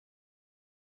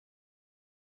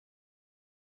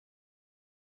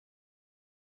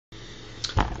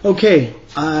Okay,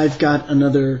 I've got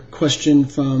another question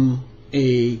from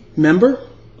a member,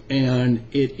 and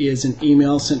it is an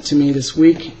email sent to me this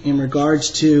week in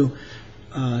regards to,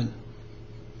 I'll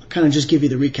kind of just give you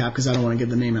the recap because I don't want to give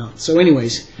the name out. So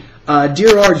anyways,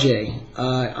 Dear RJ,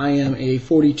 I am a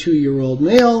 42-year-old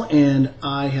male, and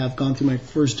I have gone through my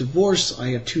first divorce. I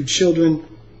have 2 children,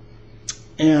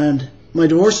 and my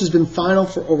divorce has been final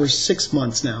for over 6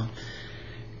 months now.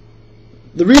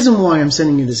 The reason why I'm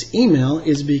sending you this email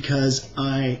is because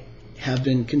I have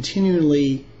been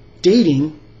continually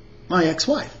dating my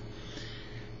ex-wife.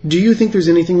 Do you think there's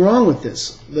anything wrong with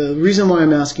this? The reason why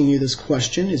I'm asking you this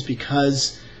question is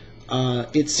because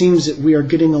it seems that we are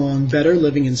getting along better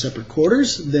living in separate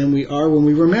quarters than we are when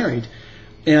we were married.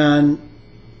 And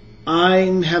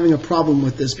I'm having a problem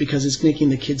with this because it's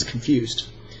making the kids confused.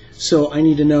 So I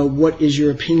need to know, what is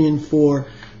your opinion for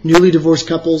newly divorced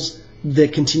couples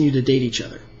that continue to date each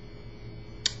other?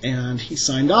 And he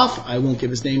signed off. I won't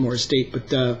give his name or his state,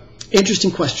 but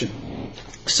interesting question.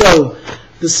 So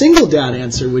the single dad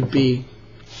answer would be,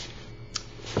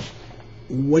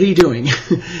 what are you doing?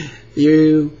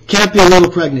 You can't be a little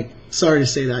pregnant. Sorry to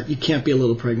say that. You can't be a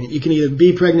little pregnant. You can either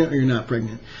be pregnant or you're not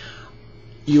pregnant.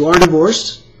 You are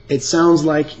divorced. It sounds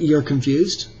like you're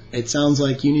confused. It sounds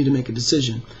like you need to make a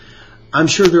decision. I'm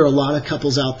sure there are a lot of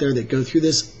couples out there that go through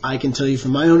this. I can tell you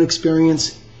from my own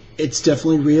experience, it's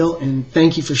definitely real, and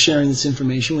thank you for sharing this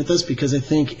information with us because I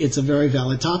think it's a very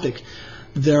valid topic.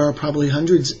 There are probably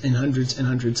hundreds and hundreds and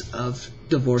hundreds of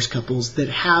divorced couples that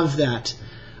have that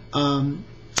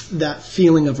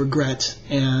feeling of regret,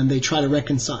 and they try to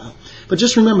reconcile. But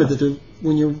just remember that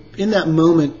when you're in that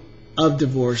moment of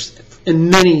divorce, in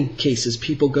many cases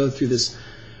people go through this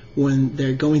when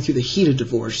they're going through the heat of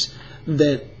divorce,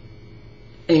 that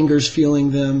anger's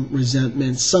feeling them,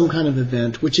 resentment, some kind of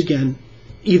event, which again,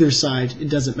 either side, it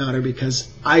doesn't matter, because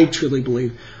I truly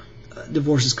believe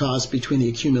divorce is caused between the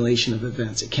accumulation of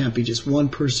events. It can't be just one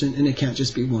person, and it can't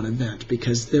just be one event,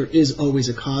 because there is always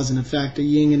a cause and effect, a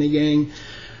yin and a yang,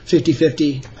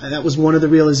 50-50. That was one of the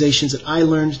realizations that I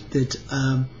learned, that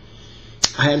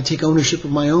I had to take ownership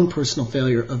of my own personal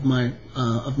failure of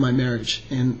my marriage,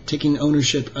 and taking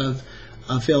ownership of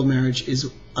a failed marriage is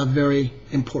a very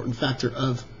important factor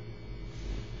of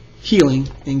healing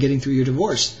and getting through your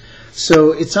divorce.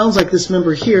 So it sounds like this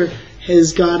member here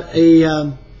has got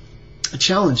a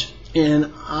challenge,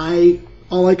 and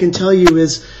all I can tell you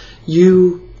is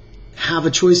you have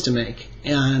a choice to make,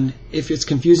 and if it's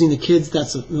confusing the kids,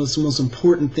 that's the most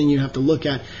important thing you have to look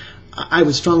at. I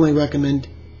would strongly recommend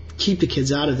keep the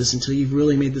kids out of this until you've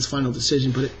really made this final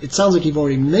decision. But it sounds like you've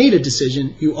already made a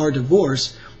decision. You are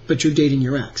divorced, but you're dating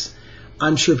your ex.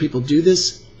 I'm sure people do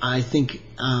this. I think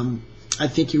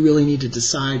you really need to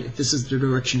decide if this is the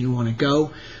direction you want to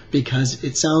go, because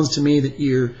it sounds to me that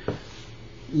you're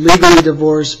legally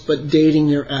divorced but dating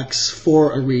your ex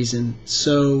for a reason.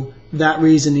 So that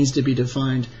reason needs to be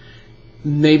defined.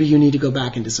 Maybe you need to go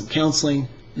back into some counseling.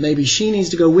 Maybe she needs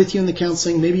to go with you in the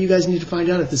counseling. Maybe you guys need to find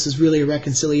out if this is really a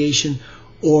reconciliation,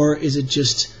 or is it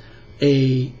just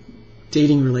a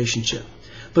dating relationship.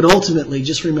 But ultimately,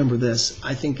 just remember this.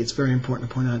 I think it's very important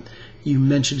to point out, you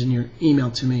mentioned in your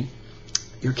email to me,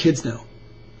 your kids know,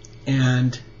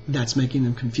 and that's making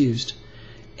them confused.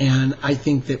 And I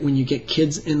think that when you get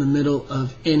kids in the middle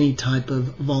of any type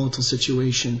of volatile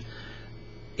situation,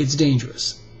 it's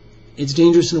dangerous. It's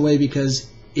dangerous in a way because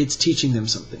it's teaching them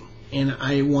something. And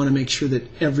I want to make sure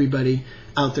that everybody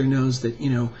out there knows that,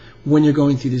 when you're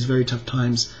going through these very tough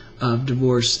times of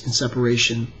divorce and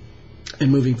separation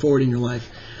and moving forward in your life,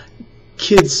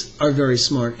 kids are very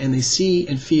smart, and they see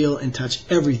and feel and touch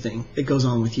everything that goes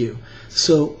on with you.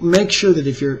 So make sure that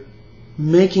if you're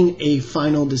making a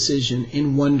final decision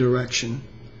in one direction,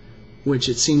 which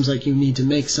it seems like you need to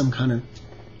make some kind of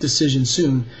decision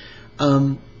soon,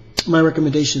 my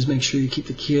recommendation is make sure you keep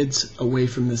the kids away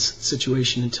from this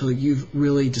situation until you've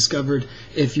really discovered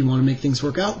if you want to make things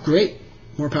work out. Great.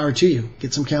 More power to you.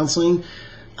 Get some counseling,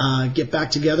 get back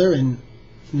together, and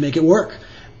make it work.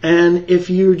 And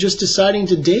if you're just deciding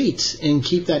to date and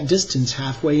keep that distance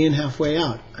halfway in, halfway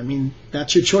out,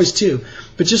 that's your choice too.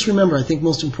 But just remember, I think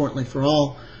most importantly for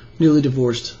all newly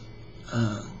divorced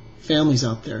families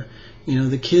out there,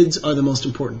 the kids are the most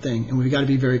important thing, and we've got to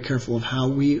be very careful of how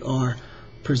we are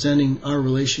presenting our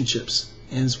relationships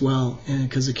as well, and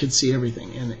because the kids see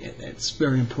everything, and it's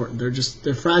very important.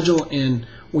 They're fragile, and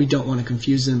we don't want to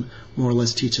confuse them, more or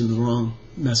less teach them the wrong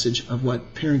message of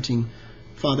what parenting,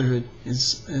 fatherhood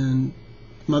is, and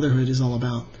motherhood is all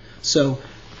about. So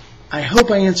I hope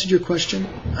I answered your question.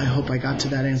 I hope I got to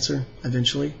that answer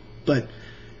eventually. But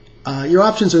your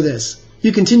options are this.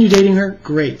 You continue dating her,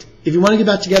 great. If you want to get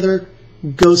back together,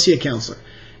 go see a counselor.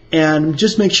 And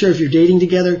just make sure if you're dating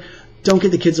together, don't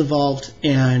get the kids involved,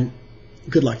 and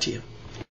good luck to you.